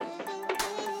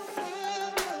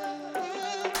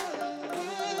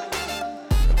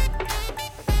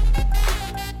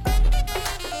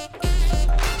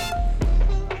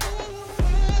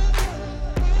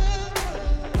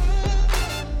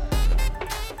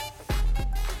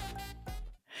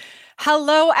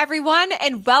Hello, everyone,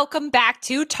 and welcome back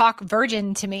to Talk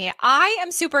Virgin to Me. I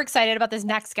am super excited about this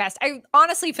next guest. I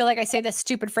honestly feel like I say this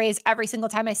stupid phrase every single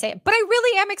time I say it, but I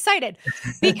really am excited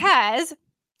because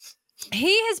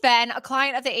he has been a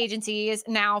client of the agencies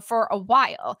now for a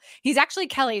while. He's actually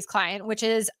Kelly's client, which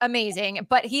is amazing,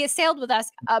 but he has sailed with us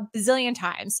a bazillion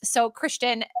times. So,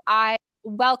 Christian, I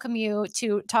welcome you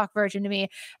to Talk Virgin to Me,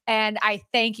 and I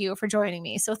thank you for joining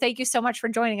me. So, thank you so much for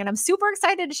joining, and I'm super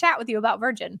excited to chat with you about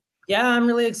Virgin. Yeah, I'm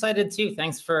really excited too.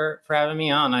 Thanks for having me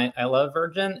on. I love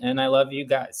Virgin and I love you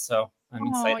guys, so I'm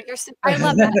excited. I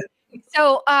love that.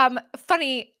 So,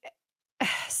 funny.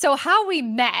 So, how we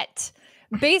met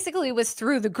basically was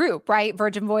through the group, right?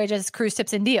 Virgin Voyages, Cruise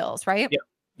Tips and Deals, right?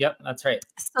 Yep, that's right.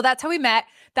 So that's how we met.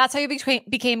 That's how you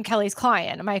became Kelly's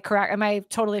client. Am I correct? Am I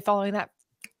totally following that?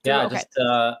 Yeah, okay. Just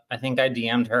I think I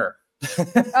DM'd her.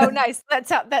 Oh, nice.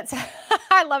 That's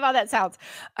I love how that sounds.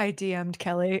 I DM'd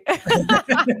Kelly.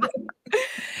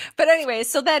 But anyway,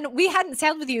 so then we hadn't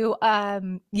sailed with you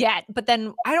yet, but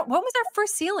then when was our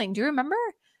first sailing? Do you remember?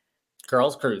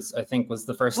 Girls Cruise, I think, was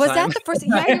the first was time. that the first?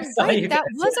 Yeah, you're right. That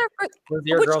was our first,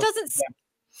 which doesn't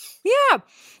yeah,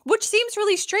 which seems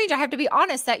really strange. I have to be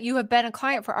honest that you have been a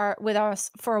client with us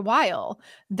for a while.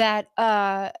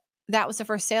 That was the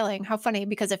first sailing. How funny,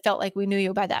 because it felt like we knew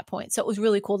you by that point. So it was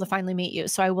really cool to finally meet you.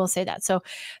 So I will say that. So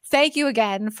thank you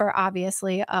again for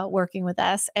obviously working with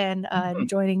us and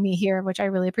joining me here, which I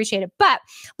really appreciate it. But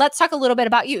let's talk a little bit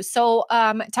about you. So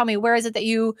tell me, where do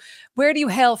you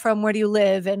hail from? Where do you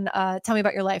live? And tell me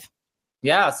about your life.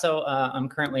 Yeah, so I'm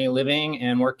currently living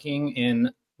and working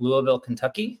in Louisville,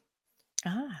 Kentucky.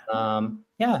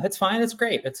 Yeah, it's fine. It's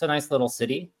great. It's a nice little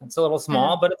city. It's a little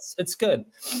small, but it's good.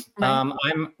 Right.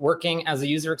 I'm working as a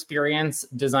user experience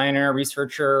designer,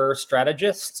 researcher,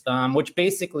 strategist, which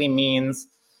basically means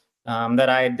that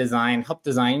I help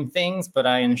design things, but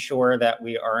I ensure that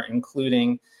we are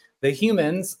including the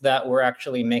humans that we're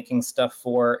actually making stuff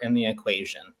for in the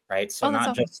equation, right? So not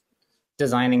awesome. Just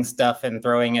designing stuff and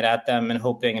throwing it at them and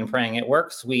hoping and praying it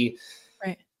works. We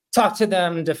talk to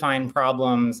them, define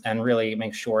problems, and really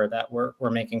make sure that we're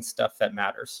making stuff that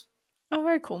matters. Oh,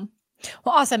 very cool.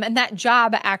 Well, awesome. And that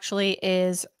job actually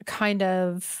is kind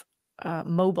of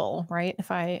mobile, right?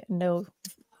 If I know.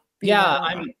 Yeah,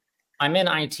 I'm in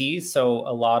IT, so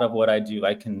a lot of what I do,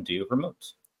 I can do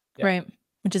remote. Yeah. Right.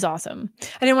 Which is awesome.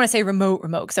 I didn't want to say remote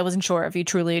because I wasn't sure if you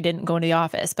truly didn't go into the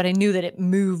office, but I knew that it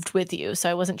moved with you, so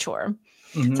I wasn't sure.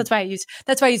 So that's why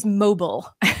I use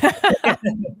mobile.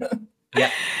 Yeah.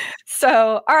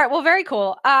 So, all right. Well, very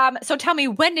cool. So tell me,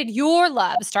 when did your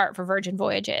love start for Virgin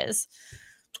Voyages?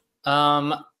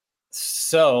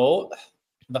 So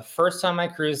the first time I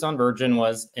cruised on Virgin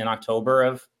was in October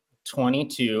of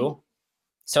 22.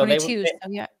 So they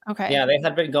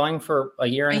had been going for a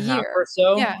year and a half or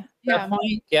so. Yeah. At that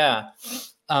point. Yeah.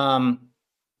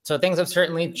 So things have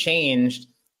certainly changed,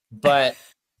 but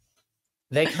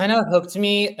they kind of hooked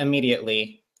me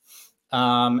immediately.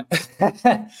 And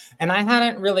I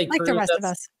hadn't really cruised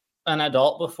as an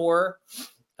adult before.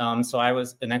 So I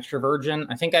was an extra virgin.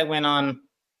 I think I went on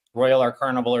Royal or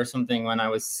Carnival or something when I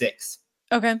was 6.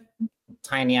 Okay.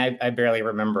 Tiny. I barely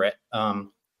remember it.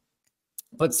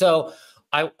 But so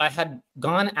I had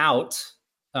gone out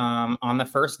on the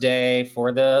first day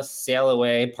for the sail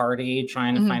away party,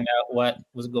 trying to find out what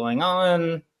was going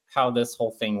on, how this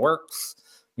whole thing works.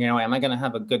 You know, am I going to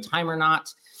have a good time or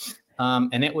not?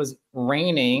 And it was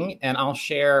raining, and I'll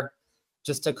share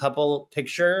just a couple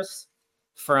pictures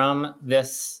from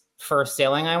this first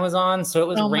sailing I was on. So it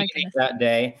was raining that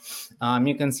day.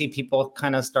 You can see people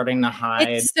kind of starting to hide.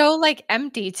 It's so like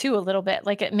empty too, a little bit.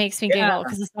 Like it makes me giggle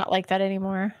because it's not like that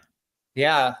anymore.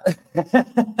 Yeah.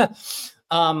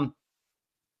 And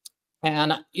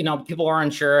people were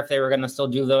unsure if they were going to still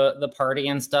do the party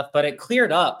and stuff, but it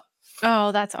cleared up.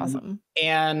 Oh, that's awesome.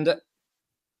 And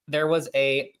there was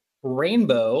a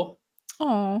rainbow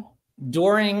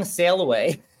during sail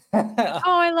away. Oh,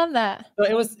 I love that. So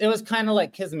it was kind of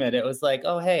like kismet. It was like,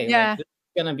 oh hey, like, this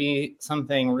is gonna be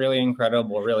something really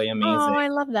incredible, really amazing. Oh, I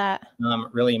love that.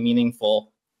 Really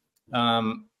meaningful.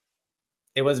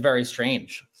 It was very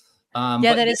strange.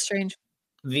 That is strange.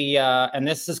 And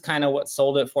this is kind of what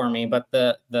sold it for me, but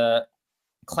the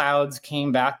clouds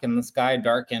came back and the sky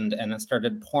darkened and it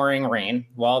started pouring rain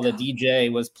while the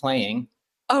DJ was playing.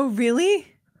 Oh, really?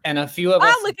 And a few of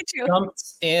us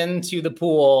jumped into the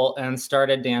pool and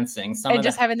started dancing.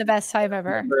 Having the best time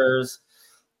ever.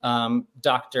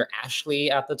 Dr.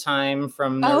 Ashley at the time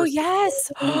from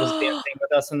Nurse was dancing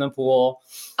with us in the pool.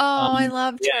 Oh, I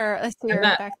loved her. Let's see her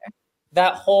back there.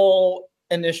 That whole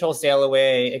initial sail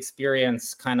away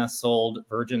experience kind of sold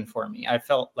Virgin for me. I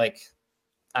felt like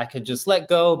I could just let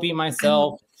go, be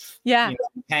myself, Yeah.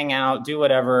 hang out, do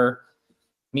whatever,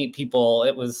 meet people.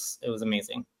 It was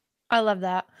amazing. I love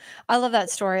that. I love that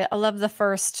story. I love the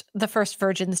first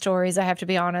Virgin stories, I have to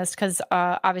be honest, because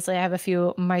obviously I have a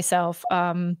few myself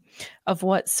of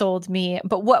what sold me.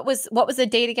 But what was the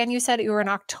date again? You said you were in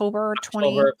October 20.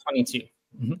 October 22.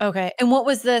 Okay. And what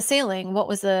was the sailing? What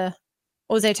was the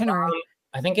itinerary?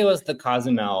 I think it was the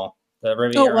Cozumel, the Oh, it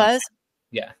Riviera. was?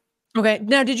 Yeah. Okay.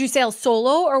 Now, did you sail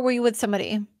solo or were you with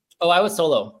somebody? Oh, I was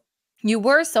solo. You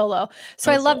were solo.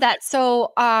 So I love that.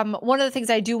 So one of the things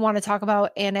I do want to talk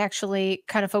about and actually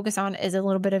kind of focus on is a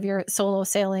little bit of your solo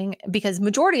sailing, because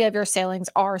majority of your sailings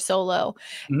are solo.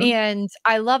 And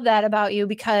I love that about you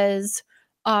because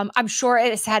I'm sure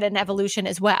it's had an evolution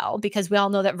as well, because we all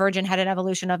know that Virgin had an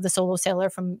evolution of the solo sailor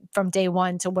from day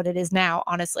one to what it is now,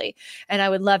 honestly. And I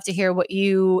would love to hear what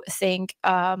you think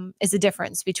is the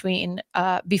difference between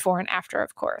before and after,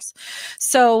 of course.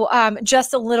 So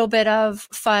just a little bit of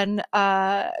fun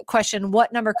question.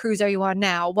 What number cruise are you on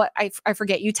now? What I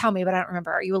forget. You tell me, but I don't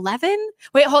remember. Are you 11?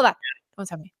 Wait, hold on. Don't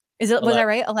tell me. Was I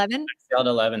right? 11? I sailed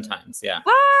 11 times. Yeah.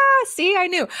 See, I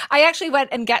knew. I actually went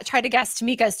and tried to guess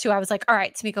Tamika's too. I was like, all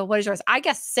right, Tamika, what is yours? I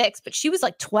guessed 6, but she was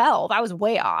like 12. I was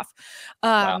way off.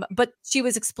 Wow. But she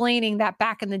was explaining that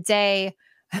back in the day,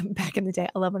 I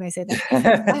love when I say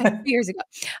that, years ago,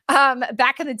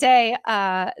 back in the day,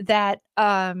 that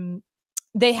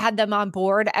they had them on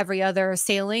board every other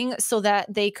sailing so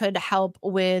that they could help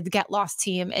with Get Lost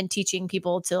team and teaching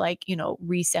people to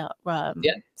resell,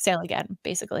 sail again,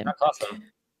 basically. That's awesome.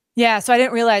 Yeah. So I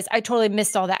didn't realize, I totally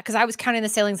missed all that because I was counting the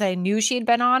sailings that I knew she had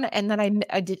been on. And then I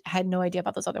had no idea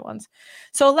about those other ones.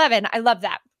 So 11, I love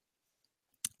that.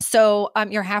 So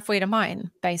you're halfway to mine,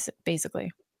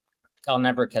 basically. I'll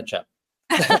never catch up.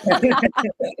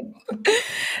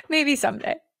 Maybe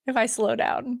someday if I slow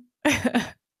down.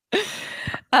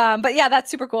 But yeah, that's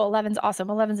super cool. 11's awesome.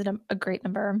 11's a great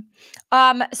number.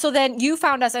 So then you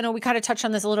found us, I know we kind of touched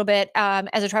on this a little bit,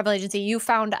 as a travel agency, you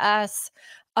found us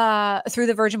through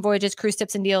the Virgin Voyages Cruise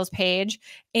Tips and Deals page.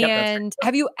 And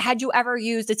right. Had you ever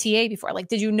used a TA before? Like,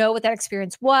 did you know what that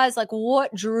experience was? Like,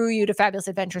 what drew you to Fabulous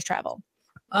Adventures Travel?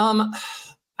 I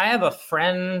have a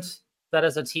friend that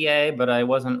is a TA, but I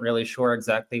wasn't really sure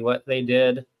exactly what they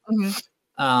did.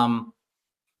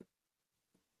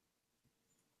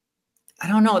 I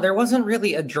don't know. There wasn't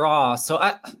really a draw. So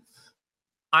I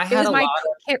had a lot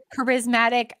of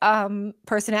charismatic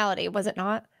personality, was it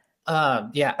not?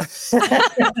 Yeah.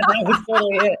 That was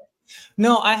totally it.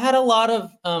 No, I had a lot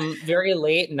of very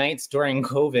late nights during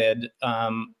COVID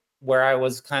where I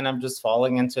was kind of just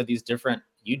falling into these different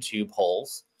YouTube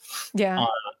holes. Yeah.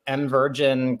 And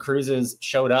Virgin Cruises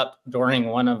showed up during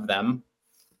one of them.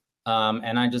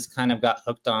 And I just kind of got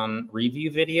hooked on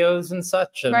review videos and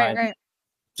such. And I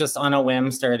just on a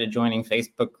whim started joining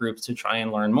Facebook groups to try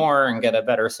and learn more and get a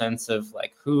better sense of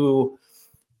like who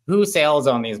sails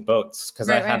on these boats. Because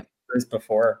I had cruised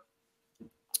before.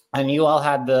 And you all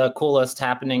had the coolest,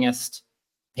 happeningest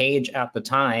page at the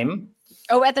time.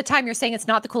 Oh, at the time, you're saying it's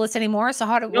not the coolest anymore. So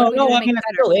No, I mean, it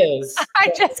still is.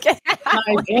 I'm just kidding.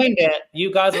 When I joined it,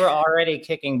 you guys were already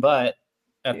kicking butt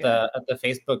at the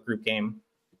Facebook group game.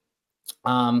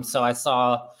 So I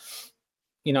saw,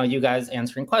 you guys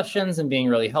answering questions and being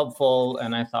really helpful,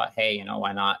 and I thought, hey,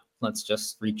 why not? Let's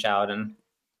just reach out and.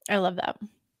 I love that.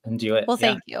 And do it. Well,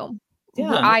 thank you.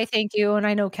 Yeah, I thank you, and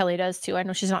I know Kelly does too. I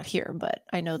know she's not here, but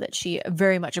I know that she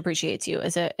very much appreciates you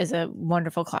as a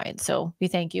wonderful client. So we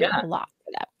thank you a lot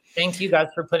for that. Thank you guys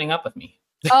for putting up with me.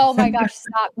 Oh my gosh,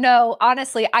 stop! No,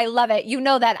 honestly, I love it. You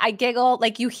know that I giggle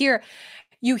like you hear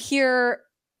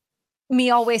me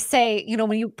always say,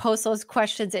 when you post those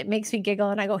questions, it makes me giggle,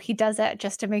 and I go, he does that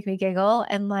just to make me giggle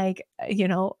and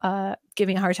give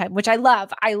me a hard time, which I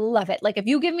love. I love it. Like if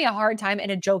you give me a hard time in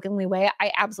a jokingly way,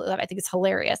 I absolutely love it. I think it's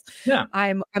hilarious. Yeah,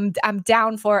 I'm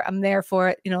down for it. I'm there for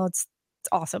it. It's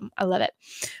awesome. I love it.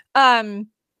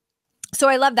 So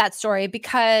I love that story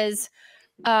because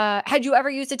had you ever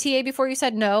used a TA before? You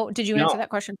said no. Did you answer that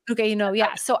question? Okay,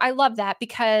 yeah. So I love that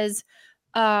because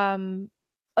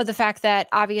of the fact that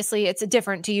obviously it's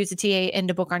different to use a TA and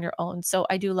to book on your own. So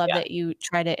I do love that you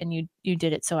tried it and you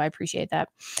did it. So I appreciate that.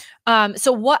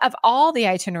 So what of all the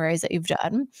itineraries that you've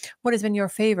done, what has been your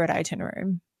favorite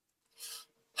itinerary?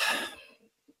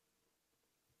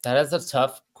 That is a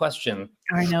tough question.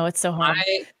 I know, it's so hard.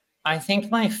 I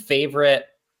think my favorite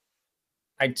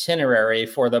itinerary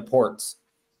for the ports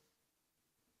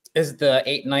is the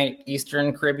 8-night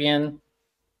Eastern Caribbean.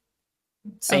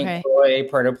 St. Croix,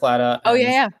 Puerto Plata. Oh,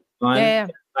 yeah.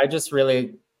 I just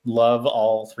really love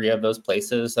all 3 of those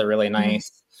places. They're really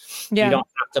nice. Yeah. You don't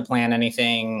have to plan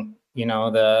anything. You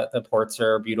know, the ports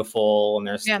are beautiful, and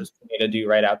there's plenty to do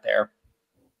right out there.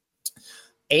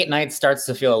 8 nights starts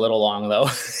to feel a little long, though.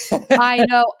 I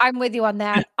know. I'm with you on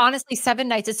that. Honestly, 7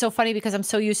 nights, it's so funny because I'm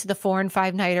so used to the 4 and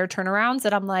 5 nighter turnarounds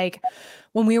that I'm like,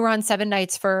 when we were on 7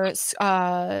 nights for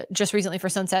just recently for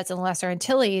Sunsets and Lesser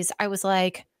Antilles, I was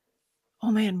like,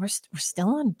 oh man, we're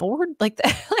still on board like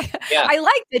that. I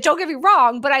liked it. Don't get me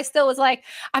wrong, but I still was like,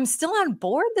 I'm still on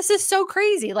board. This is so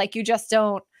crazy. Like you just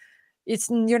don't.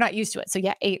 You're not used to it. So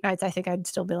yeah, 8 nights. I think I'd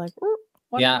still be like,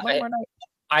 one more night.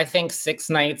 I think 6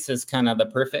 nights is kind of the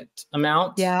perfect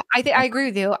amount. Yeah, I agree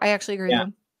with you. I actually agree with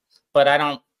you. But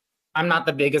I'm not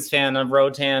the biggest fan of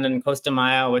Rotan and Costa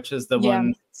Maya, which is the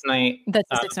 1 night that's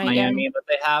the 6 night Miami that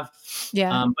they have.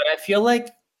 Yeah. But I feel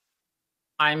like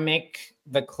I make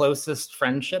the closest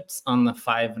friendships on the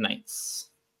 5 nights.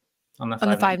 On the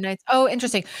 5 nights. Oh,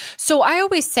 interesting. So I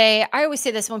always say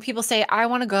this when people say I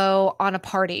want to go on a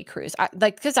party cruise,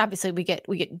 because obviously we get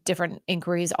different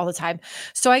inquiries all the time.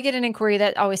 So I get an inquiry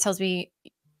that always tells me,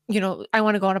 you know, I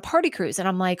want to go on a party cruise, and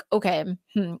I'm like, okay,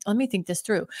 let me think this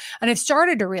through. And I've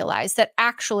started to realize that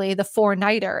actually the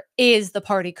 4-nighter is the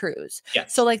party cruise.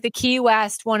 Yes. So like the Key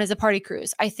West one is a party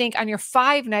cruise. I think on your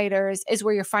 5-nighters is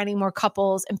where you're finding more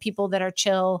couples and people that are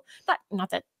chill. Not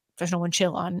that there's no one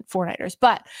chill on 4-nighters,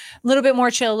 but a little bit more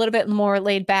chill, a little bit more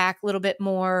laid back, a little bit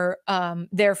more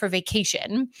there for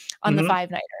vacation on the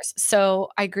 5-nighters. So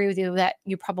I agree with you that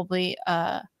you probably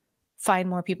find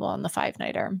more people on the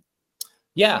 5-nighter.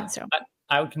 Yeah, so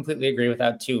I would completely agree with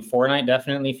that too. 4-night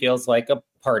definitely feels like a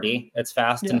party. It's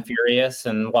fast and furious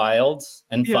and wild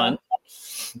and fun.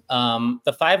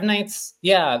 The 5 nights,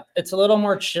 it's a little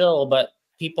more chill, but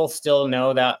people still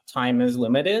know that time is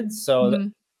limited. So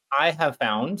I have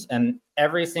found, and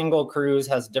every single cruise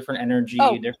has different energy,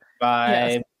 different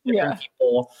vibe, different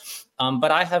people. But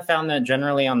I have found that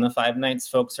generally on the 5 nights,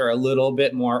 folks are a little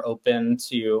bit more open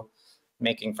to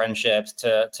making friendships,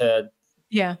 to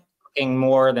talking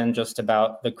more than just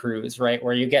about the cruise, right?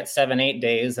 Where you get 7-8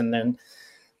 days, and then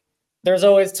there's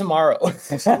always tomorrow,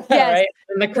 right?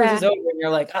 And the cruise is over, and you're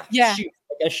like, shoot,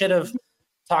 I should have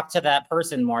talked to that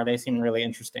person more. They seem really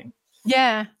interesting.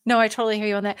 Yeah, no, I totally hear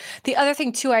you on that. The other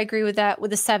thing too, I agree with that with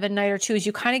the 7-nighter too, is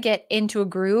you kind of get into a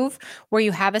groove where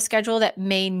you have a schedule that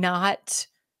may not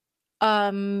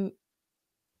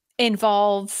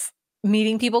involve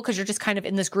meeting people, because you're just kind of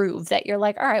in this groove that you're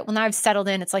like, all right, well now I've settled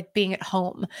in. It's like being at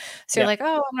home. So you're like,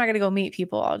 oh, I'm not going to go meet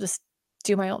people. I'll just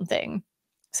do my own thing.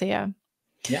 So yeah.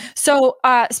 So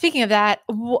speaking of that,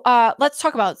 let's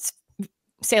talk about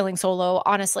sailing solo.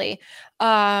 Honestly,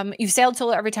 you've sailed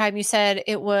solo every time. You said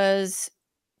it was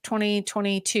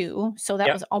 2022, so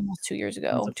that was almost 2 years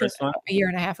ago. A year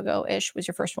and a half ago ish was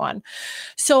your first one.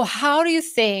 So how do you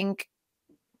think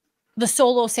the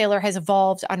solo sailor has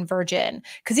evolved on Virgin?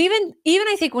 Because even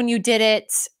I think when you did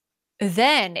it,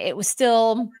 then it was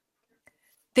still,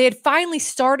 they had finally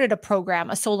started a program,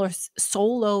 a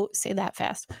solo say that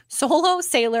fast, solo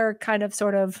sailor kind of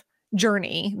sort of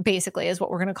journey, basically, is what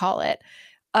we're going to call it.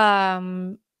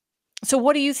 So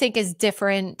what do you think is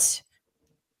different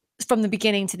from the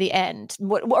beginning to the end?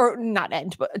 Or not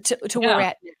end, but to where we're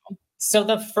at now? So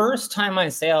the first time I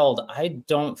sailed, I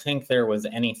don't think there was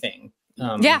anything.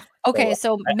 Okay.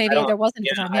 So maybe there wasn't.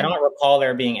 I don't recall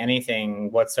there being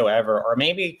anything whatsoever. Or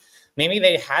maybe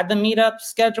they had the meetup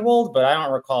scheduled, but I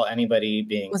don't recall anybody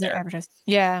being there. Advertised.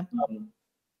 Yeah.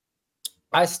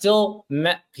 I still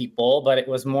met people, but it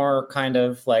was more kind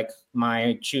of like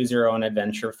my choose your own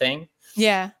adventure thing.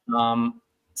 Yeah.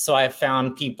 So I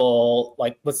found people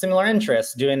like with similar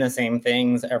interests doing the same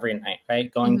things every night,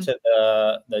 right? Going to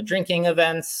the drinking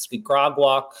events. The grog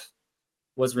walk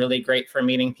was really great for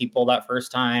meeting people that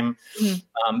first time.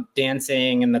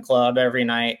 Dancing in the club every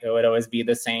night. It would always be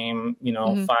the same,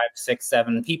 5, 6,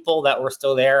 7 people that were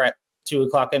still there at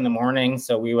 2:00 in the morning.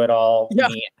 So we would all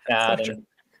meet and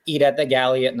eat at the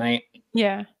galley at night.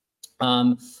 Yeah.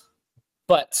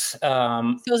 But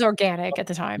so it was organic at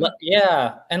the time.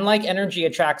 Yeah. And like energy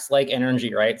attracts like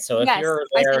energy, right? So if you're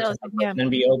there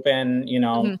and be open,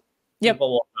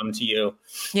 people will come to you.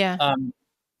 Yeah.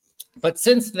 But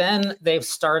since then, they've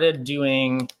started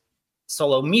doing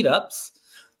solo meetups,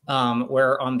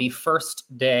 where on the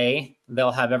first day,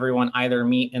 they'll have everyone either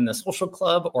meet in the social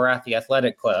club or at the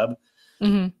athletic club.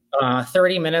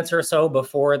 30 minutes or so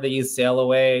before the sail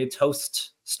away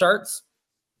toast starts.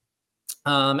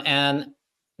 And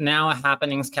now a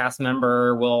Happenings cast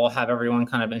member will have everyone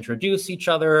kind of introduce each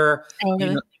other. You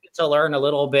get to learn a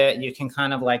little bit. You can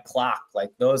kind of like clock, like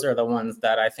those are the ones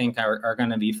that I think are going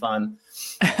to be fun.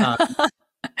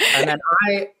 And then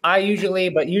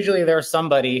usually there's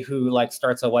somebody who like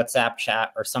starts a WhatsApp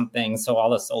chat or something, so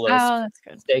all the solos that's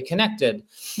good. stay connected.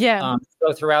 Yeah.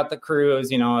 So throughout the cruise,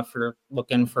 if you're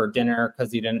looking for dinner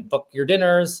because you didn't book your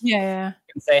dinners, Yeah.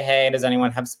 you can say, hey, does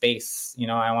anyone have space?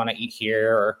 I want to eat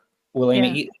here, or willing to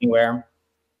eat anywhere.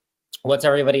 What's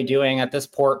everybody doing at this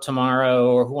port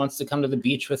tomorrow? Or who wants to come to the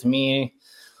beach with me?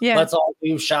 Yeah. Let's all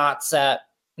do shots at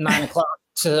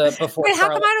 9:00 before. Wait, how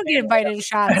come I don't get invited to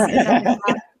shots at 9:00?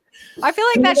 I feel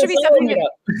like that should be something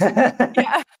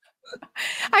yeah.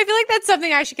 I feel like that's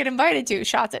something I should get invited to,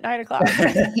 shots at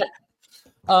 9:00.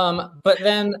 But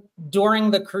then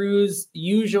during the cruise,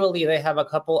 usually they have a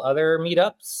couple other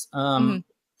meetups,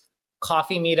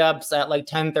 coffee meetups at like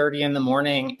 10:30 in the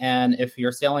morning. And if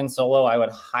you're sailing solo, I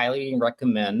would highly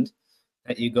recommend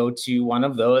that you go to one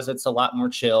of those. It's a lot more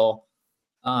chill.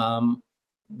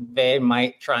 They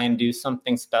might try and do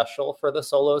something special for the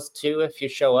solos too if you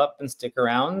show up and stick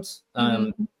around.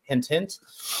 Hint, hint.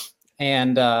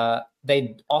 And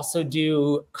they also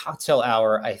do cocktail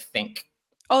hour, I think.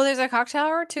 Oh, there's a cocktail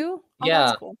hour too? Oh, yeah.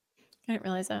 That's cool. I didn't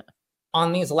realize that.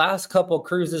 On these last couple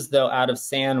cruises, though, out of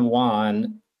San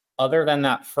Juan, other than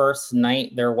that first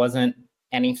night, there wasn't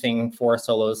anything for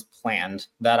solos planned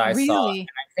that I saw. And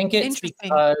I think it's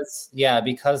because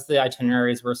the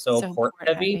itineraries were so port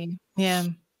heavy. Yeah.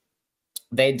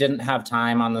 They didn't have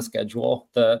time on the schedule.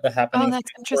 The happenings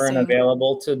weren't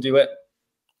available to do it.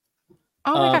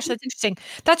 Oh my gosh, that's interesting.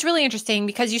 That's really interesting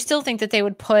because you still think that they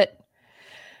would put,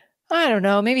 I don't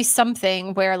know, maybe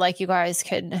something where like you guys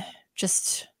could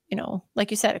just,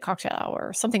 like you said, a cocktail hour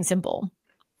or something simple,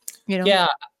 Yeah.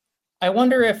 I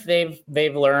wonder if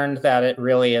they've learned that it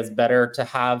really is better to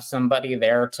have somebody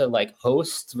there to like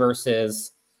host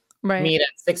versus meet at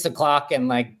 6:00 and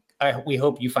like, we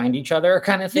hope you find each other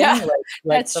kind of thing. Yeah,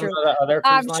 like some of the other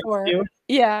cruise lines do.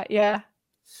 Yeah.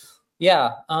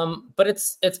 Yeah. But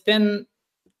it's been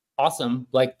awesome.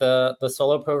 Like the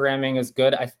solo programming is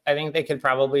good. I think they could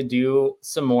probably do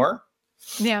some more.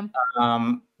 Yeah.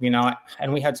 And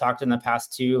we had talked in the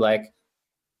past too, like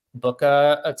book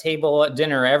a table at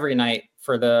dinner every night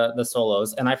for the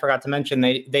solos. And I forgot to mention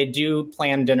they do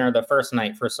plan dinner the first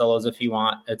night for solos if you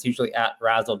want. It's usually at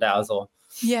Razzle Dazzle.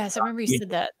 Yes, I remember you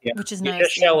said that, which is nice. You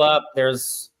just show up.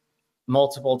 There's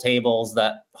multiple tables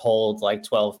that hold like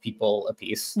 12 people a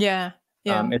piece. Yeah.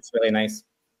 It's really nice.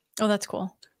 Oh, that's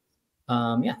cool.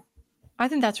 Yeah. I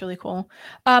think that's really cool.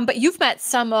 But you've met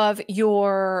some of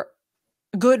your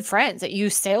good friends that you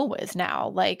sail with now,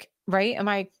 like, right? Am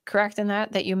I correct in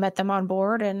that you met them on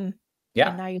board and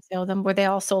now you sail them? Were they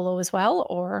all solo as well,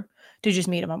 or did you just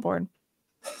meet them on board?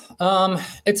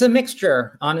 It's a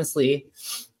mixture, honestly.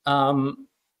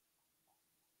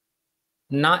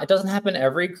 It doesn't happen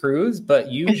every cruise,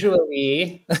 but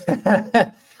usually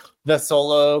the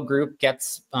solo group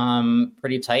gets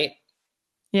pretty tight.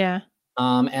 Yeah.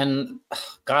 And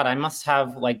God, I must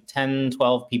have like 10,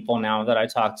 12 people now that I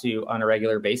talk to on a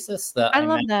regular basis that I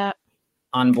love that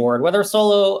on board, whether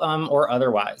solo or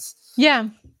otherwise. Yeah.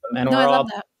 And we're all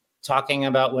talking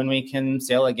about when we can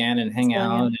sail again and hang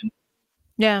out. And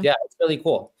yeah, it's really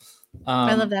cool.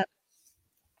 I love that.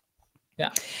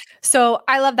 Yeah. So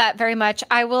I love that very much.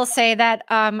 I will say that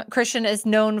Christian is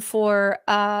known for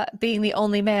being the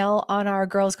only male on our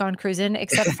Girls Gone Cruising,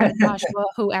 except for Joshua,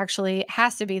 who actually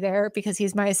has to be there because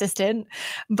he's my assistant.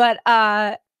 But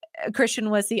Christian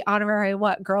was the honorary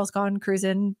Girls Gone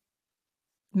Cruising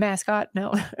mascot.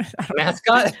 No,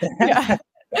 mascot. Yeah.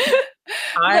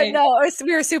 But no,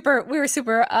 we were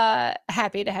super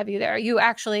happy to have you there. You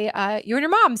actually, you and your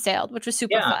mom sailed, which was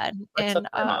super fun. And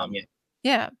mom,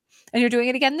 yeah. And you're doing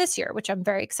it again this year, which I'm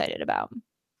very excited about.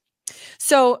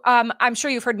 So I'm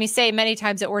sure you've heard me say many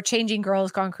times that we're changing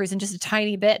Girls Gone Cruising just a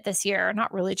tiny bit this year.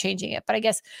 Not really changing it, but I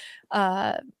guess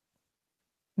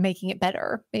making it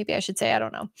better. Maybe I should say, I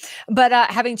don't know. But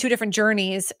having two different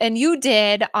journeys. And you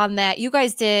did on that. You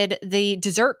guys did the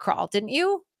dessert crawl, didn't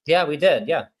you? Yeah, we did.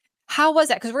 Yeah. How was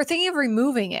that? Because we're thinking of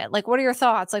removing it. Like, what are your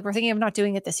thoughts? Like, we're thinking of not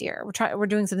doing it this year. We're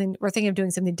thinking of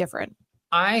doing something different.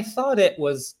 I thought it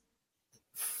was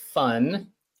fun.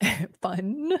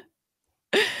 Fun.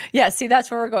 Yeah, see,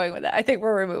 that's where we're going with it. I think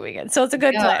we're removing it. So it's a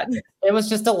good plan. It was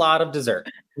just a lot of dessert,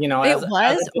 as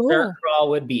a dessert crawl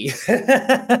would be.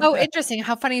 Oh, interesting.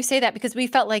 How funny you say that, because we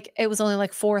felt like it was only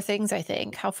like 4 things, I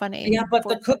think. How funny. Yeah, but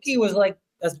the cookie was like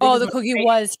as big the cookie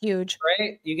was huge.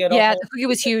 Right? You get the cookie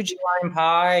was huge. Lime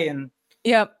pie and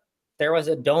there was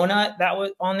a donut that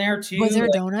was on there too. Was there a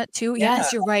donut too? Yeah.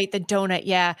 Yes, you're right. The donut.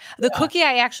 Yeah. The cookie,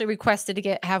 I actually requested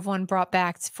to have one brought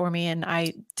back for me, and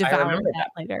I devoured that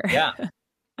later. Yeah.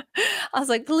 I was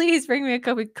like, please bring me a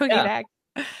cookie back.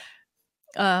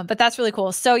 But that's really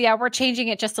cool. So yeah, we're changing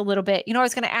it just a little bit. I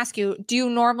was going to ask you, do you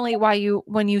normally,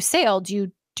 when you sail,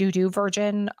 do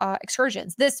Virgin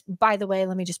excursions? This, by the way,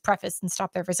 let me just preface and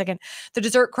stop there for a second. The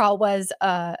dessert crawl was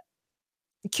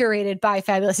curated by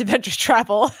Fabulous Adventures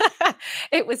Travel.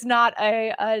 It was not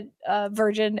a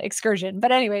Virgin excursion.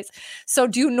 But anyways, so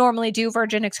do you normally do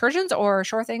Virgin excursions or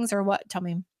shore things or what? Tell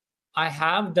me. I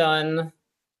have done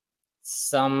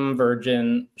some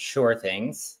Virgin shore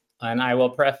things, and I will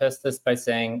preface this by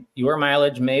saying your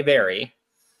mileage may vary.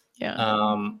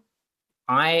 Yeah.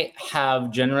 I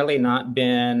have generally not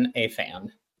been a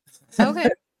fan. Okay.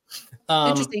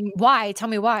 Interesting. Why? Tell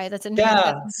me why. That's interesting.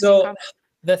 Yeah. So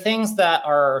the things that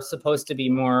are supposed to be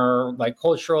more like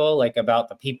cultural, like about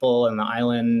the people and the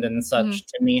island and such,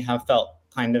 to me have felt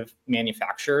kind of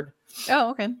manufactured.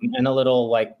 Oh, okay. And a little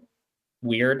like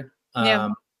weird. Yeah.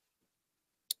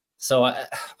 So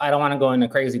I don't want to go into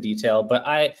crazy detail, but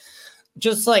I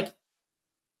just like,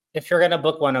 if you're going to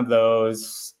book one of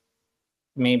those,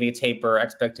 maybe taper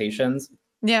expectations.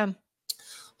 Yeah.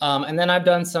 And then I've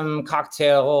done some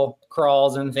cocktail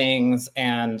crawls and things,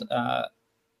 and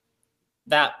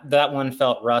that one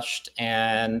felt rushed,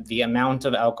 and the amount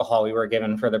of alcohol we were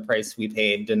given for the price we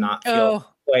paid did not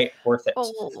feel quite worth it.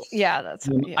 Oh, yeah, that's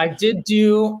I did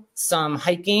do some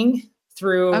hiking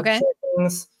through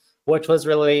things, which was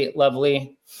really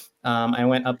lovely. I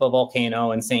went up a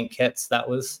volcano in St. Kitts. That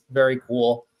was very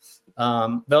cool.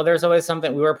 Though there's always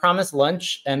something. We were promised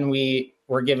lunch, and we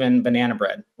were given banana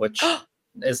bread, which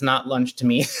is not lunch to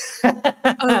me.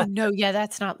 Oh no, yeah,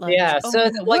 that's not lunch. Yeah, so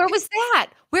no. Where was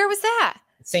that? Where was that?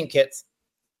 St. Kitts.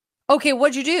 Okay,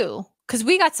 what'd you do? Because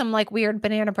we got some like weird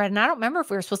banana bread, and I don't remember if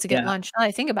we were supposed to get lunch. Now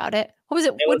I think about it. What was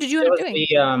it? What did you end up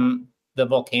doing? The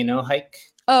volcano hike.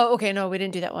 Oh, okay. No, we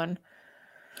didn't do that one.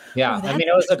 Yeah, I mean,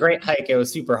 it was a great hike. It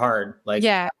was super hard. Like,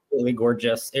 absolutely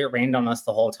gorgeous. It rained on us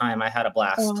the whole time. I had a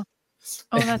blast. Oh,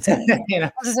 that's good.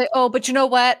 I was gonna say, but you know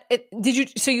what?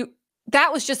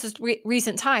 That was just a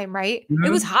recent time, right? Mm-hmm.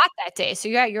 It was hot that day. So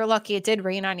yeah, you're lucky it did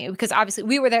rain on you, because obviously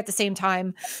we were there at the same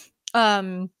time.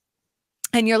 And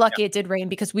you're lucky it did rain,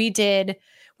 because we did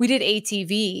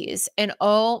ATVs, and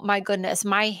oh my goodness,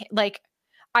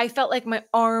 I felt like my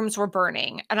arms were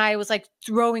burning, and I was like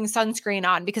throwing sunscreen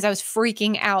on because I was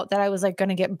freaking out that I was like going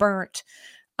to get burnt.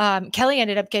 Kelly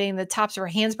ended up getting the tops of her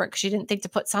hands burnt because she didn't think to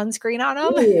put sunscreen on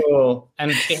them. Ooh,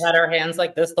 and she had her hands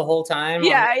like this the whole time.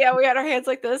 Yeah, we had our hands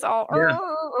like this all.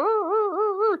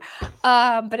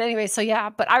 But anyway, so yeah,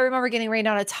 but I remember getting rained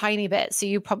on a tiny bit. So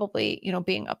you probably,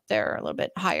 being up there a little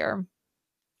bit higher.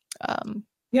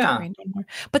 Yeah.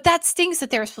 But that stinks that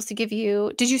they were supposed to give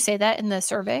you. Did you say that in the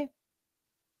survey?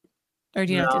 Or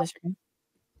do you not do the survey?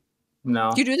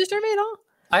 No. Do you do the survey at all?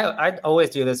 I always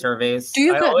do the surveys. Do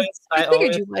you? I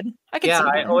figured you would.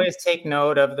 I always take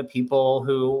note of the people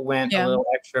who went a little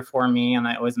extra for me, and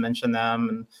I always mention them.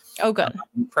 And oh, good.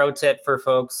 Pro tip for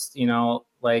folks,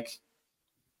 like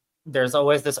there's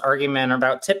always this argument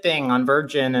about tipping on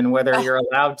Virgin and whether you're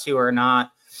allowed to or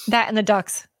not. That and the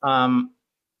ducks.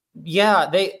 Yeah,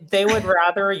 they would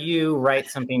rather you write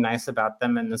something nice about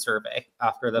them in the survey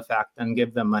after the fact than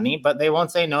give them money, but they won't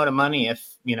say no to money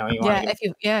if you want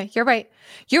to. You're right.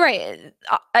 You're right.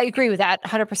 I agree with that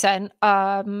 100%.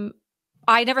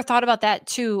 I never thought about that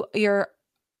too. You're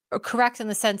correct in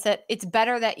the sense that it's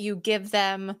better that you give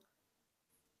them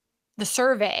the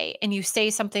survey and you say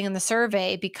something in the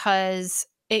survey because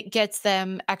it gets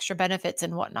them extra benefits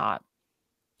and whatnot.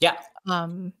 Yeah.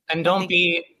 And don't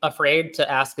be afraid to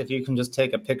ask if you can just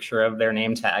take a picture of their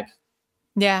name tag.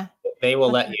 Yeah. They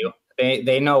will let you.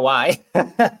 They know why.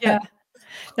 Yeah.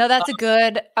 No, that's a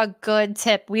good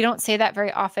tip. We don't say that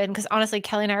very often because honestly,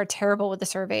 Kelly and I are terrible with the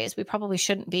surveys. We probably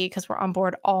shouldn't be because we're on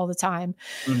board all the time.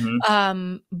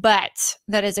 Mm-hmm. But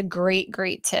that is a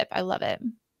great tip. I love it.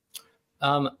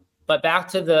 But back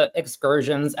to the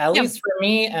excursions, at least for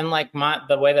me and like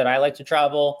the way that I like to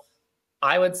travel,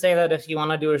 I would say that if you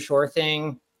want to do a shore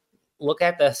thing, look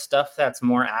at the stuff that's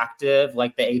more active,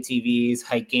 like the ATVs,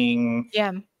 hiking,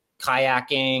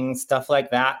 kayaking, stuff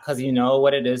like that, because you know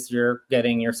what it is you're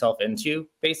getting yourself into,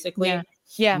 basically.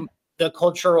 Yeah. The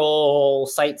cultural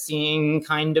sightseeing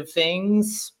kind of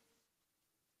things,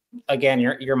 again,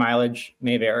 your mileage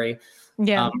may vary.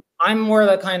 Yeah. I'm more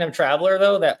the kind of traveler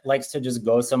though that likes to just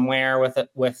go somewhere with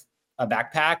a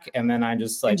backpack, and then I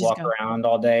just walk around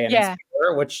all day and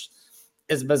explore, which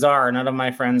is bizarre. None of my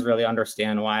friends really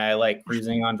understand why I like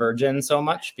cruising on Virgin so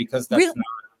much, because that's not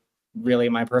really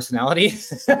my personality.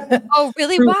 Oh,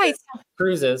 really? Why?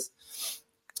 Cruises.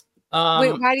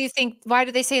 Wait, why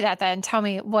do they say that then? Tell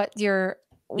me what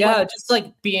just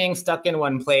like being stuck in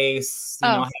one place,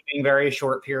 having very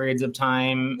short periods of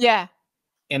time. Yeah.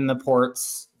 in the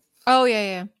ports. Oh,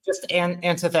 yeah. Just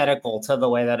antithetical to the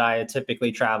way that I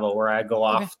typically travel, where I go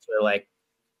off to like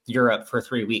Europe for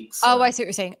 3 weeks. Oh, I see what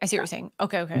you're saying. I see what you're saying.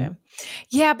 Okay. Mm-hmm.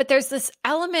 Yeah, but there's this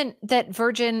element that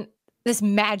Virgin, this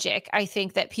magic, I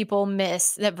think that people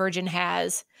miss that Virgin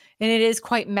has. And it is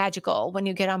quite magical when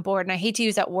you get on board. And I hate to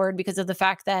use that word because of the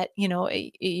fact that, you know,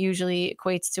 it usually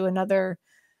equates to another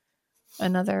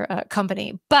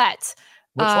company. But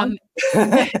Which one?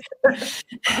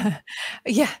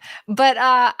 yeah, but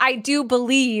I do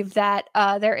believe that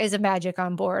there is a magic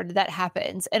on board that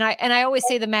happens, and I always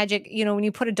say the magic. You know, when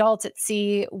you put adults at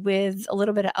sea with a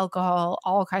little bit of alcohol,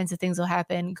 all kinds of things will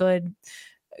happen. Good,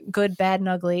 bad, and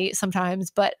ugly sometimes,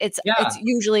 but it's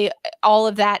usually all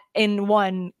of that in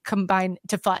one combined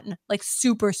to fun, like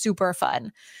super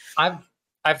fun.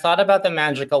 I've thought about the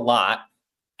magic a lot,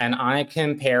 and I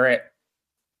compare it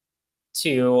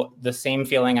to the same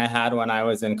feeling I had when I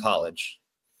was in college.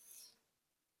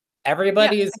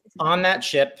 Everybody's on that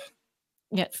ship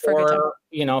for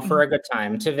a good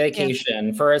time, to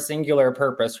vacation, for a singular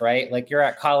purpose, right? Like you're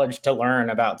at college to learn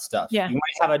about stuff. Yeah. You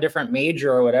might have a different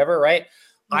major or whatever, right?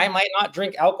 Yeah. I might not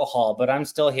drink alcohol, but I'm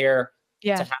still here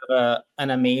to have an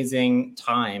amazing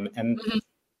time. And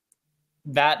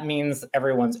that means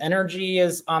everyone's energy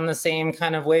is on the same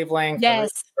kind of wavelength. Yes.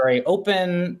 Very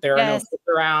open. There are no kids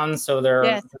around, so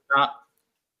they're not,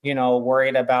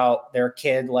 worried about their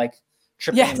kid like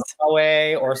tripping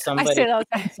away or somebody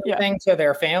something to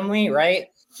their family, right?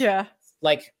 Yeah.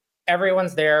 Like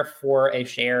everyone's there for a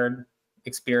shared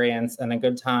experience and a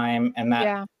good time, and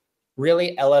that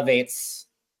really elevates,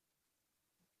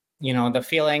 the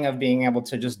feeling of being able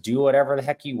to just do whatever the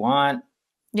heck you want.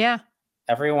 Yeah.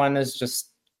 Everyone is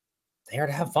just there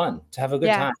to have fun, to have a good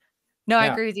time. No, I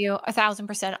agree with you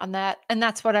 1,000% on that. And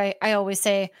that's what I always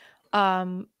say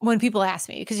when people ask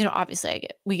me, because, obviously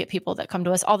we get people that come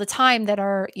to us all the time that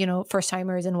are, first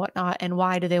timers and whatnot. And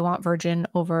why do they want Virgin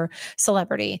over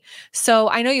Celebrity? So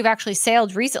I know you've actually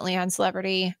sailed recently on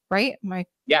Celebrity, right? Am I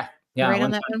right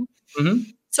on that one? Mm-hmm.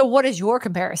 So what is your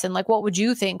comparison? Like, what would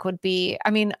you think would be,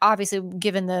 I mean, obviously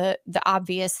given the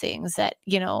obvious things that,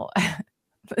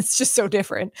 it's just so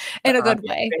different in a good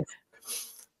way.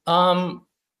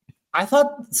 I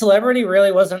thought Celebrity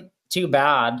really wasn't too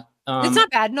bad. It's not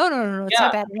bad. No. It's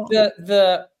not bad at all.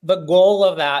 The goal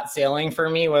of that sailing for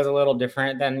me was a little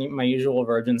different than my usual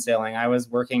Virgin sailing. I was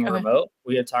working remote.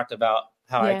 We had talked about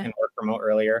how I can work remote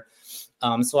earlier.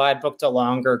 So I had booked a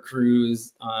longer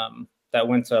cruise that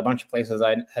went to a bunch of places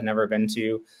I had never been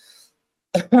to.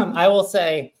 I will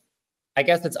say, I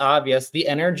guess it's obvious. The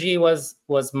energy was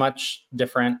much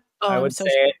different. I would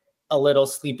say a little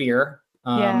sleepier.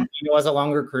 It was a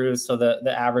longer cruise, so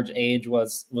the average age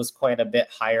was quite a bit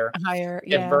higher.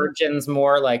 If Virgin's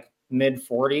more like mid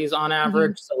 40s on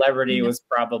average, Celebrity was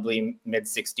probably mid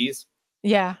 60s.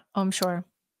 Yeah, I'm sure.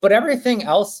 But everything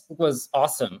else was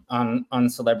awesome on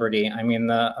Celebrity. I mean,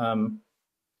 the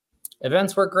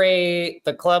events were great.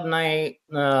 The club night,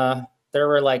 there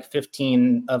were like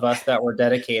 15 of us that were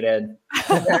dedicated.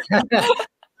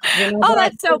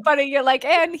 That's so funny. You're like,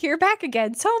 and you're back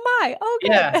again. So am I. Oh,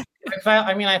 good. Yeah.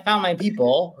 I found my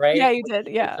people, right? Yeah, you did.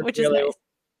 Yeah, which is really nice.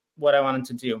 What I wanted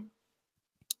to do.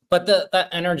 But that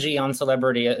energy on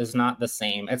Celebrity is not the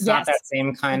same. It's not that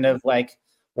same kind of like,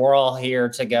 we're all here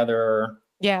together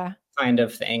kind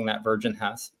of thing that Virgin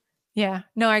has. Yeah,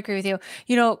 no, I agree with you.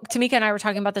 Tamika and I were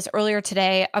talking about this earlier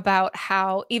today about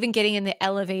how even getting in the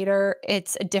elevator,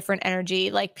 it's a different energy.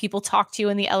 Like people talk to you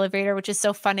in the elevator, which is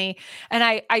so funny. And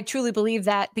I truly believe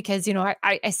that because,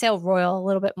 I sail Royal a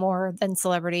little bit more than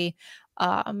Celebrity.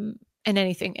 And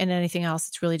anything else,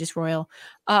 it's really just Royal.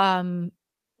 And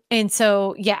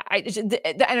so,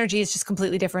 the energy is just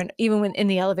completely different, even when in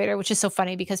the elevator, which is so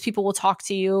funny because people will talk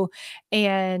to you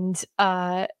and,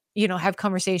 have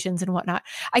conversations and whatnot.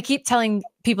 I keep telling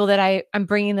people that I'm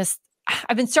bringing this.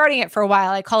 I've been starting it for a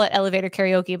while. I call it elevator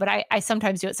karaoke, but I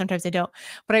sometimes do it. Sometimes I don't,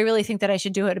 but I really think that I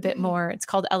should do it a bit more. It's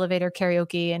called elevator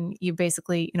karaoke. And you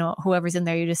basically, whoever's in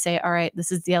there, you just say, all right, this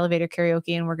is the elevator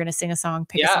karaoke and we're going to sing a song,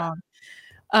 pick a song.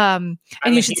 And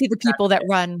you should see the people that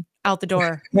run out the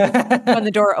door when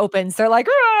the door opens. They're like,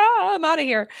 I'm out of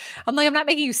here. I'm like, I'm not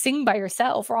making you sing by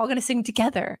yourself. We're all going to sing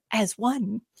together as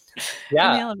one.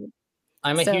 Yeah.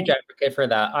 I'm a huge advocate for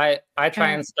that. I try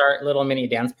and start little mini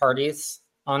dance parties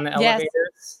on the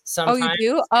elevators sometimes. Oh, you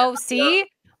do? Oh, see?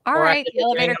 All right. The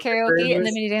elevator karaoke and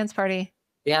the mini dance party.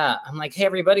 Yeah. I'm like, hey,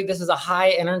 everybody, this is a high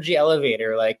energy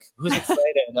elevator. Like, who's excited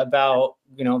about,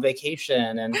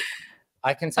 vacation? And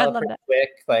I can tell pretty quick,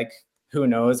 like, who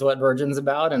knows what Virgin's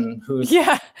about and who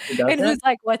and who's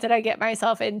like, what did I get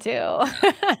myself into?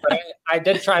 But I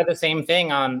did try the same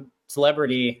thing on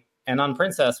Celebrity and on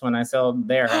Princess when I sailed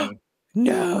there, and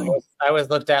No. I was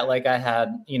looked at like I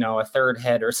had, a third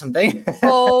head or something.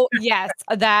 Oh, yes.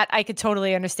 That I could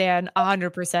totally understand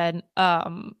 100%.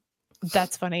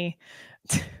 That's funny.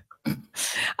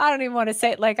 I don't even want to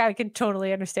say it. Like, I could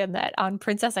totally understand that. On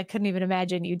Princess, I couldn't even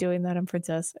imagine you doing that on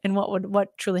Princess and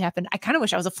what truly happened. I kind of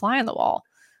wish I was a fly on the wall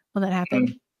when that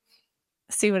happened.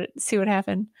 See what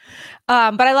happened.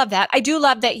 But I love that. I do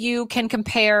love that you can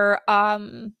compare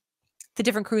the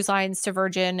different cruise lines to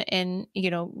Virgin and,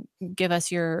 give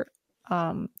us your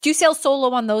do you sail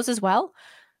solo on those as well?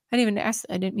 I didn't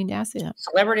mean to ask you that.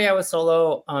 Celebrity, I was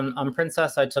solo. On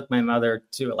Princess, I took my mother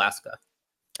to Alaska.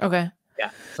 Okay.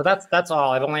 Yeah. So that's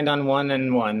all. I've only done 1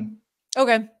 and 1.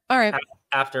 Okay. All right.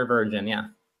 After Virgin, yeah.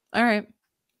 All right.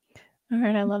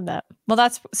 I love that. Well,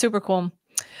 that's super cool.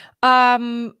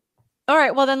 All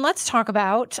right. Well, then let's talk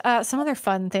about some other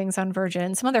fun things on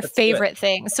Virgin, some other favorite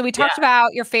things. So we talked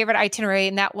about your favorite itinerary,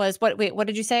 and that was what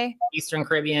did you say? Eastern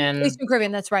Caribbean. Eastern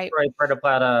Caribbean, that's right. Right, Puerto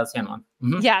Plata, San Juan.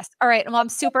 Mm-hmm. Yes. All right. Well, I'm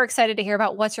super excited to hear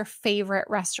about what's your favorite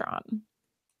restaurant.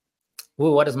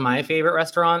 Ooh, what is my favorite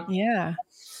restaurant? Yeah.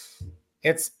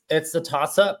 It's the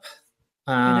toss-up.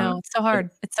 I know. It's so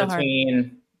hard. It's so hard.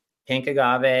 Between Pink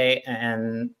Agave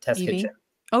and Test Kitchen.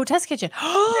 Oh, Test Kitchen.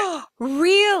 Oh,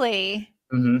 really?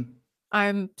 Mm-hmm.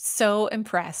 I'm so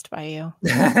impressed by you.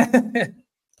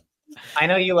 I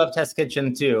know you love Test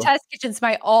Kitchen too. Test Kitchen's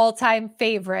my all-time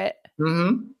favorite.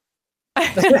 Mm-hmm.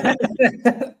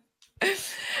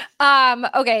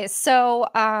 Okay, so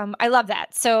I love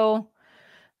that. So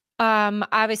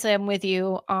obviously I'm with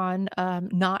you on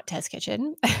not Test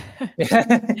Kitchen.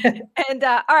 And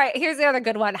all right, here's the other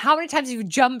good one. How many times have you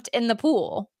jumped in the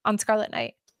pool on Scarlet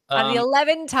Night? Out of the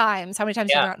 11 times, how many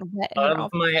times have you gotten wet? Out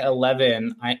of my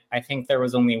 11, I think there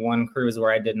was only one cruise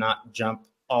where I did not jump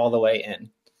all the way in.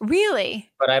 Really?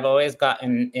 But I've always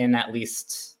gotten in at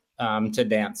least to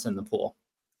dance in the pool.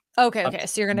 Okay.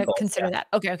 So you're going to consider that.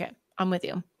 Okay. I'm with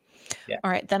you. Yeah.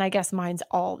 All right. Then I guess mine's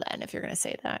all then if you're going to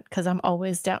say that because I'm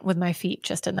always down with my feet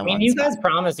just in the one you spot. guys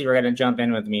promised you were going to jump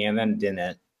in with me and then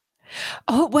didn't.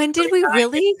 Oh, when did we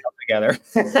really? Together.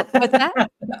 What's that?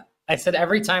 I said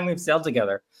every time we've sailed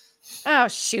together. Oh,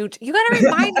 shoot. You got to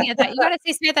remind me of that. You got to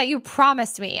say, Samantha, you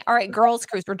promised me. All right. Girls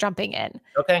cruise, we're jumping in.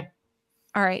 Okay.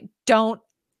 All right. Don't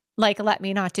let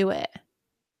me not do it.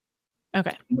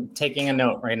 Okay. I'm taking a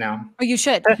note right now. Oh, you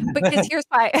should. Because here's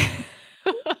why.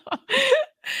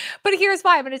 But here's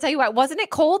why. I'm going to tell you why. Wasn't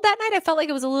it cold that night? I felt like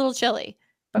it was a little chilly.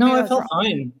 No, I felt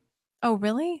fine. Oh,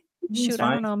 really? Shoot,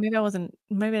 I don't know. Maybe I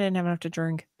didn't have enough to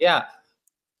drink. Yeah.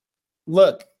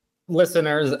 Look,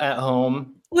 listeners at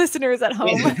home.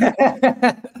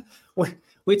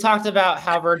 We talked about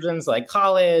how Virgin's like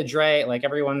college, right? Like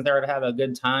everyone's there to have a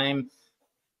good time.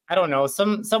 I don't know.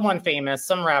 Someone famous,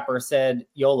 some rapper said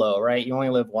YOLO, right? You only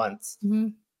live once. Mm-hmm.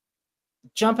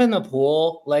 Jump in the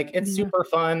pool. Like it's super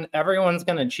fun. Everyone's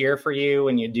going to cheer for you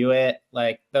when you do it.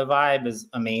 Like the vibe is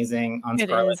amazing on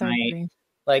Scarlet Night.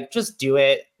 Like just do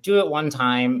it. Do it one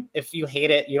time. If you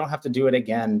hate it, you don't have to do it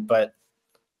again. But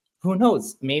who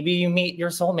knows? Maybe you meet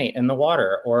your soulmate in the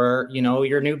water or,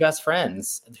 your new best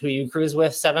friends who you cruise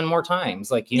with 7 more times.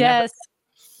 Like you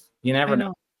never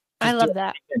know. I love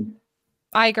that.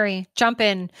 I agree. Jump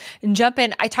in.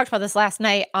 I talked about this last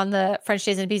night on the French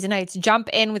Days and Bees and Nights. Jump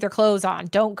in with your clothes on.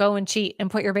 Don't go and cheat and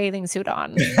put your bathing suit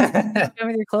on. Jump in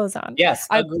with your clothes on. Yes,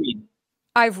 agreed.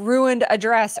 I've ruined a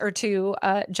dress or two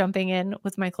jumping in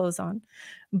with my clothes on.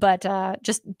 But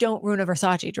just don't ruin a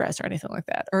Versace dress or anything like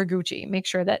that, or a Gucci. Make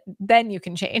sure that then you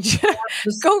can change.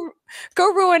 Go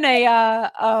ruin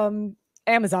a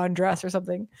Amazon dress or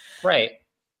something. Right.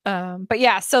 But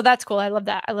yeah, so that's cool. I love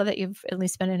that. I love that you've at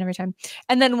least been in every time.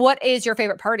 And then what is your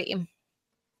favorite party?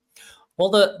 Well,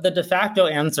 the de facto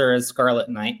answer is Scarlet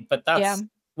Night, but that's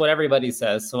what everybody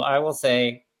says. So I will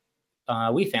say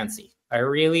We Fancy.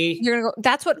 You're gonna go.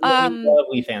 That's what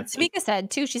We Fancy. Tamika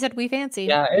said too. She said We Fancy.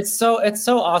 Yeah, it's so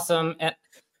awesome. And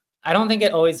I don't think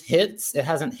it always hits. It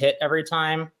hasn't hit every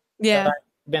time. Yeah. That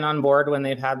I've been on board when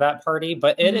they've had that party,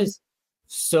 but it is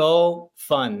so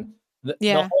fun.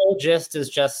 The whole gist is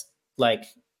just like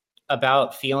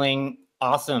about feeling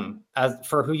awesome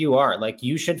for who you are. Like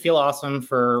you should feel awesome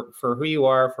for who you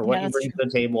are, for what you bring to the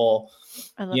table.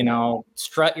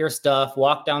 Strut your stuff,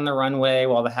 walk down the runway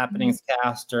while the happenings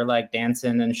cast are like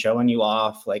dancing and showing you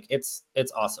off. Like it's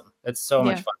awesome. It's so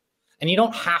much fun. And you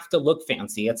don't have to look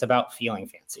fancy. It's about feeling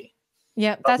fancy.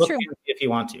 Yeah, that's true. If you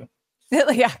want to.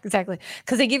 Yeah, exactly.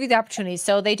 Because they give you the opportunity.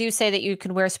 So they do say that you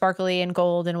can wear sparkly and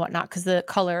gold and whatnot because the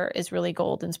color is really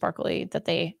gold and sparkly that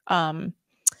they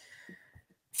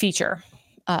feature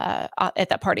at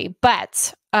that party.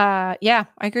 But yeah,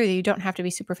 I agree with you. You don't have to be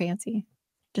super fancy.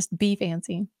 Just be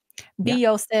fancy. Be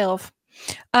Yeah. yourself.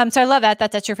 So I love that.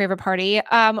 That's your favorite party.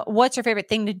 What's your favorite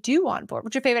thing to do on board?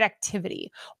 What's your favorite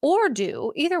activity? Or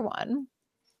do either one?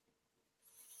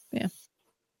 Yeah.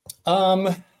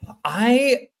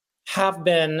 I have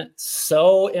been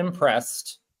so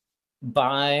impressed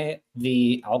by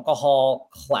the alcohol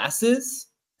classes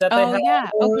that they Oh, have yeah.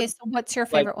 on board. Okay, so what's your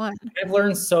Like, favorite one? I've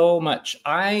learned so much.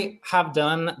 I have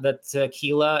done the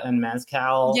tequila and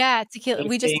mezcal Yeah, tequila.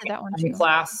 We just tasting did that one in too.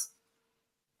 class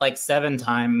like 7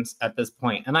 times at this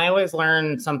point, and I always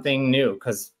learn something new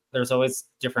because there's always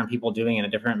different people doing it, a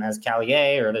different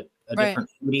mezcalier or a Right. different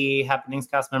foodie happenings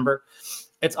cast member.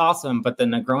 It's awesome, but the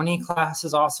Negroni class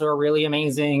is also really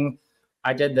amazing.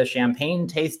 I did the champagne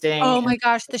tasting. Oh And my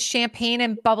gosh, the champagne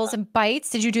and bubbles and bites.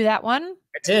 Did you do that one?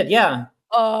 I did, yeah.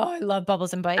 Oh, I love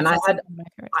bubbles and And bites. That's like one of my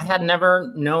favorites. I had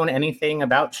never known anything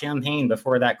about champagne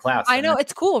before that class. I And know,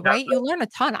 it's cool, right? You that's learn a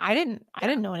ton. I didn't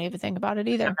know anything about it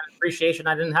either. an appreciation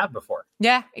I didn't have before.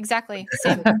 Yeah, exactly.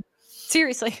 Same.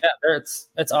 Seriously. Yeah,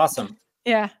 it's awesome.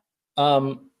 Yeah.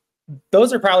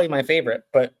 Those are probably my favorite,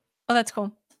 but Oh, that's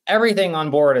cool. everything on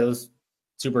board is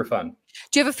super fun.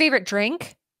 Do you have a favorite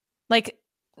drink? Like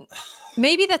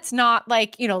maybe that's not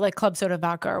like, like club soda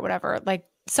vodka or whatever, like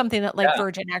something that like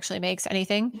Virgin actually makes.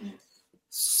 Anything?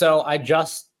 So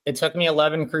it took me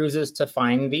 11 cruises to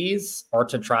find these or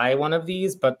to try one of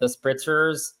these, but the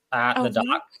spritzers at the dock.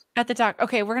 Really? At the dock.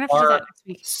 Okay, we're gonna have to do that next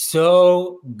week.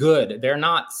 So good. They're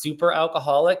not super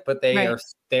alcoholic, but they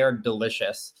are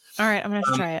delicious. All right, I'm gonna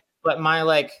have to try it. But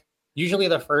usually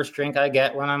the first drink I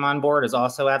get when I'm on board is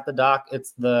also at the dock.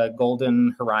 It's the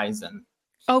Golden Horizon.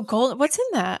 Oh, gold. What's in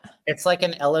that? It's like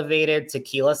an elevated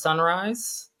tequila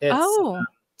sunrise. It's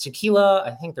tequila.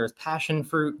 I think there's passion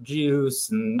fruit juice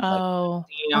and on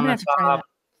the top.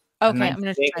 Okay, I'm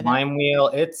gonna try that. Lime wheel.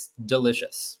 It's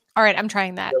delicious. All right, I'm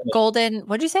trying that. Golden.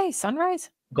 What'd you say? Sunrise?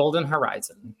 Golden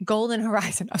Horizon. Golden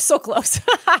Horizon. I'm so close.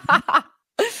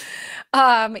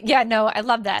 Yeah, no, I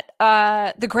love that.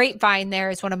 The Grapevine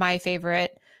there is one of my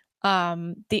favorite.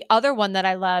 The other one that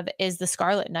I love is the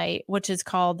Scarlet Night, which is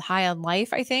called High on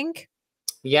Life, I think.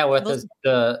 Yeah, with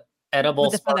the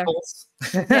edible sparkles.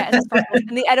 Yeah, and the sparkles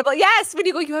and the edible. Yes, when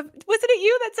you go, wasn't it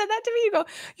you that said that to me? You go,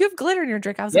 you have glitter in your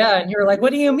drink. I was and you're like,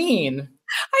 what do you mean?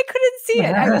 I couldn't see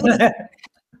it.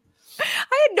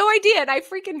 I had no idea, and I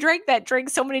freaking drank that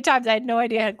drink so many times. I had no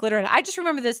idea it had glitter in it. I just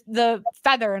remember the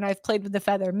feather, and I've played with the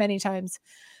feather many times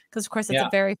because, of course, it's a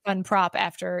very fun prop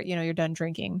after you're done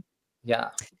drinking. Yeah.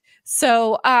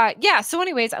 So, So,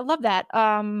 anyways, I love that.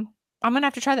 I'm gonna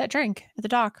have to try that drink at the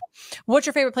dock. What's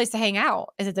your favorite place to hang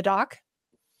out? Is it the dock?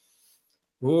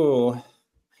 Ooh, my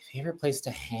favorite place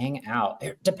to hang out.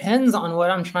 It depends on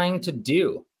what I'm trying to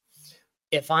do.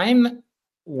 If I'm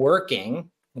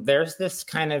working, there's this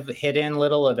kind of hidden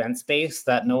little event space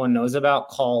that no one knows about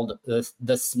called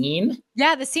the Scene.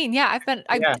 Yeah, the Scene. Yeah,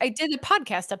 I did a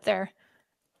podcast up there.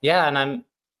 Yeah, and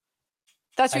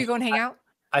that's where you go and hang out.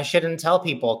 I shouldn't tell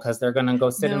people because they're gonna go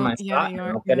sit in my spot.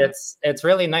 But it's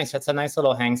really nice. It's a nice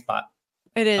little hang spot.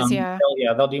 It is, yeah.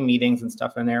 They'll do meetings and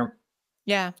stuff in there.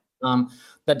 Yeah.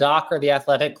 The dock or the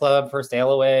athletic club for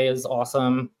Sail Away is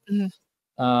awesome.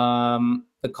 Mm-hmm.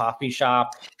 The coffee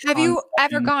shop. Have you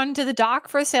ever gone to the dock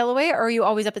for a Sail Away, or are you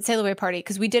always up at Sail Away party?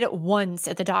 Because we did it once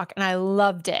at the dock and I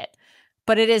loved it.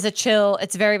 But it is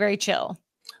it's very, very chill.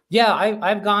 Yeah,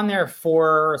 I've gone there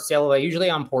for Sail Away, usually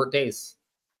on port days.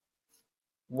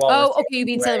 Okay, you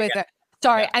mean Sail Away. Yeah.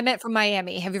 Sorry, I meant from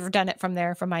Miami. Have you ever done it from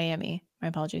Miami? My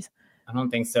apologies. I don't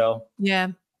think so. Yeah.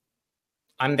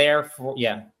 I'm there for,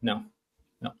 no.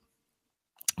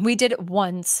 We did it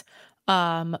once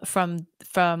from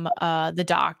the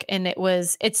dock, and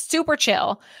it's super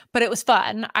chill, but it was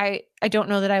fun. I don't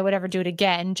know that I would ever do it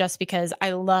again just because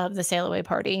I love the Sail Away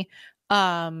party.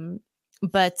 But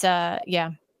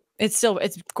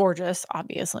it's gorgeous,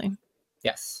 obviously.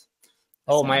 Yes.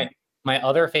 Oh, so. My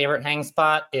other favorite hang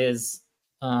spot is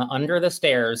under the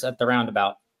stairs at the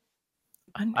roundabout.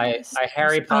 I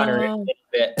Harry Potter a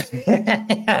bit.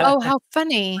 Oh, how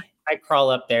funny. I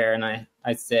crawl up there and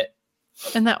I sit.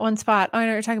 In that one spot. Oh, I know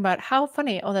what you're talking about. How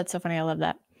funny. Oh, that's so funny. I love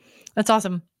that. That's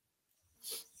awesome.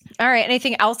 All right.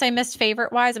 Anything else I missed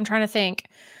favorite wise? I'm trying to think.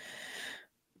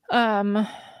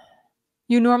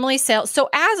 You normally sail. So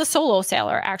as a solo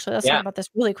sailor, actually, let's talk about this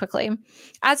really quickly.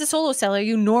 As a solo sailor,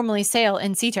 you normally sail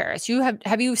in Sea Terrace.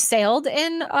 Have you sailed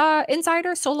in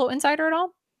Solo Insider at all?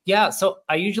 Yeah. So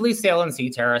I usually sail in Sea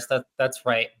Terrace. That's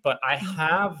right. But I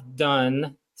have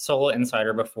done Solo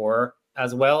Insider before,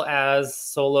 as well as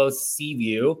Solo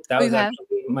Seaview. That was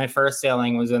actually my first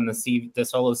sailing was in the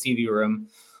Solo Seaview room.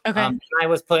 Okay. I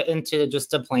was put into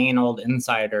just a plain old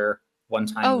Insider one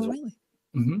time. Oh, really?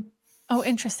 Mm-hmm. Oh,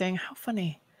 interesting. How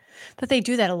funny that they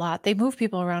do that a lot. They move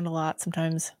people around a lot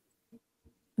sometimes.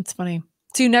 It's funny.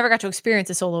 So you never got to experience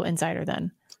a solo insider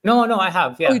then? No, I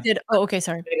have. Oh, Yeah. you did? Oh, okay.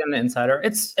 Sorry. On the insider.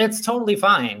 It's totally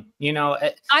fine. You know,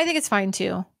 I think it's fine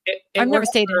too. it I've never works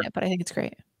stayed in it, but I think it's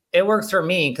great. it works for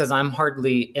me because I'm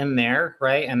hardly in there,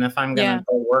 right? And if I'm gonna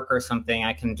go work or something,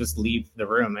 I can just leave the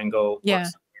room and go work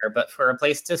somewhere. But for a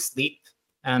place to sleep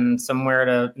and somewhere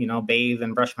to, you know, bathe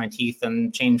and brush my teeth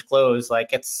and change clothes,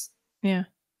 like it's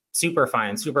super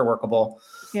fine, super workable.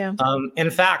 Yeah. In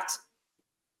fact,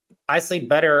 I sleep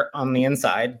better on the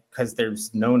inside because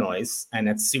there's no noise and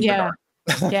it's super dark.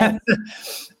 Yeah.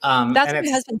 That's what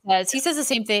my husband says. He says the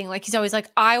same thing. Like, he's always like,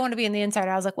 I want to be in the insider.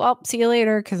 I was like, well, see you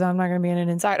later, because I'm not going to be in an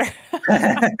insider.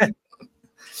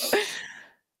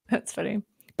 That's funny.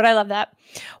 But I love that.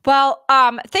 Well,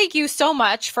 thank you so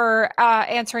much for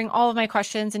answering all of my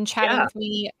questions and chatting with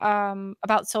me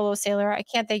about Solo Sailor. I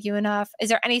can't thank you enough. Is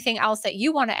there anything else that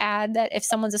you want to add, that if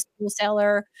someone's a Solo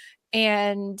Sailor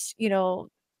and, you know,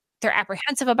 they're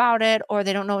apprehensive about it or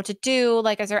they don't know what to do,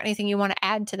 like, is there anything you want to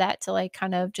add to that to, like,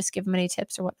 kind of just give them any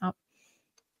tips or whatnot?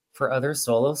 For other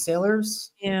Solo Sailors?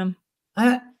 Yeah.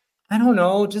 I don't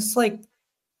know. Just like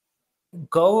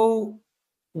go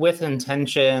with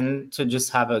intention to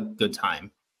just have a good time.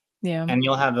 Yeah. And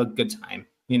you'll have a good time.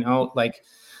 You know, like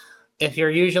if you're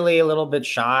usually a little bit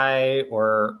shy,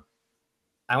 or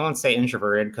I won't say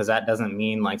introverted because that doesn't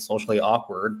mean like socially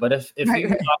awkward, but if you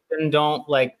often don't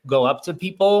like go up to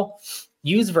people,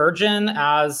 use Virgin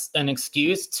as an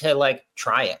excuse to like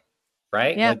try it,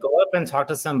 right? Yeah. Like go up and talk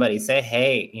to somebody, say,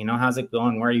 hey, you know, how's it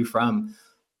going? Where are you from?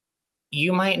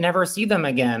 You might never see them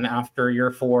again after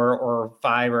your 4 or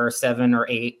 5 or 7 or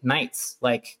 8 nights.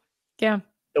 Like, yeah,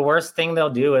 the worst thing they'll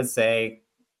do is say,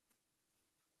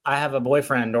 I have a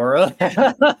boyfriend, or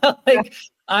like,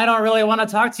 I don't really want to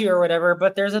talk to you or whatever.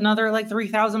 But there's another like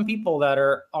 3,000 people that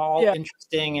are all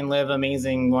interesting and live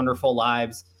amazing, wonderful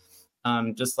lives,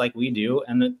 just like we do.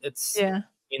 And it's,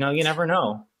 you know, you never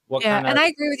know what kind of. And I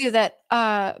agree with you that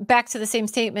back to the same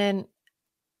statement,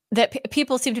 that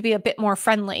people seem to be a bit more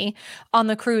friendly on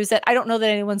the cruise, that I don't know that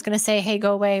anyone's going to say, hey,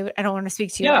 go away, I don't want to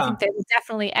speak to you. I think they will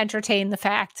definitely entertain the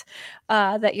fact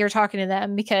that you're talking to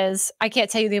them, because I can't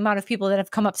tell you the amount of people that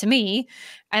have come up to me,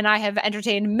 and I have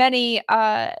entertained many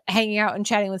hanging out and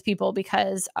chatting with people,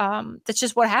 because that's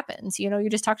just what happens. You know, you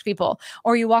just talk to people,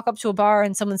 or you walk up to a bar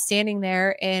and someone's standing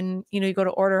there and, you know, you go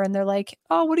to order and they're like,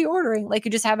 oh, what are you ordering? Like,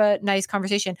 you just have a nice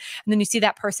conversation, and then you see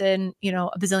that person, you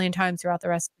know, a bazillion times throughout the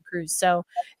rest of the cruise. So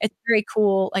it's very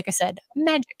cool. Like I said,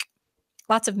 magic,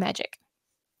 lots of magic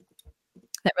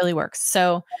that really works.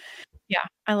 So yeah,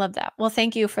 I love that. Well,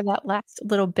 thank you for that last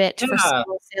little bit for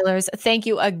Solo Sailors. Thank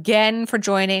you again for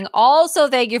joining. Also,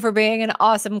 thank you for being an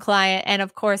awesome client. And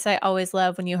of course, I always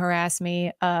love when you harass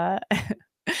me on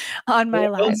my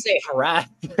live. Don't say harass.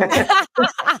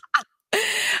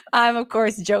 I'm of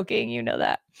course joking, you know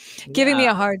that. Giving me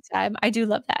a hard time. I do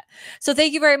love that. So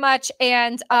thank you very much.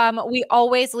 And we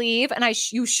always leave, and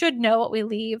you should know what we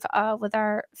leave with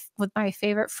my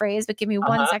favorite phrase, but give me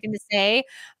 1 second to say,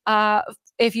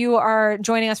 if you are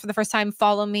joining us for the first time,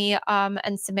 follow me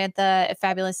and Samantha at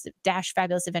Fabulous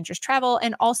Adventures Travel.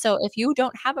 And also, if you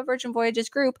don't have a Virgin Voyages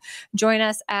group, join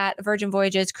us at Virgin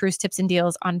Voyages Cruise Tips and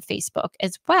Deals on Facebook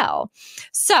as well.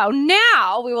 So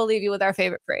now we will leave you with our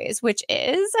favorite phrase, which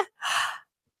is,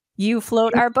 you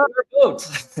float our boat.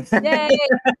 Yay!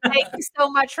 Thank you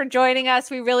so much for joining us.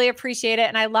 We really appreciate it.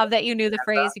 And I love that you knew the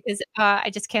phrase, because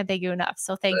I just can't thank you enough.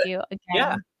 So thank you again.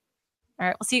 All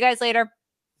right. We'll see you guys later.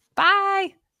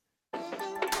 Bye.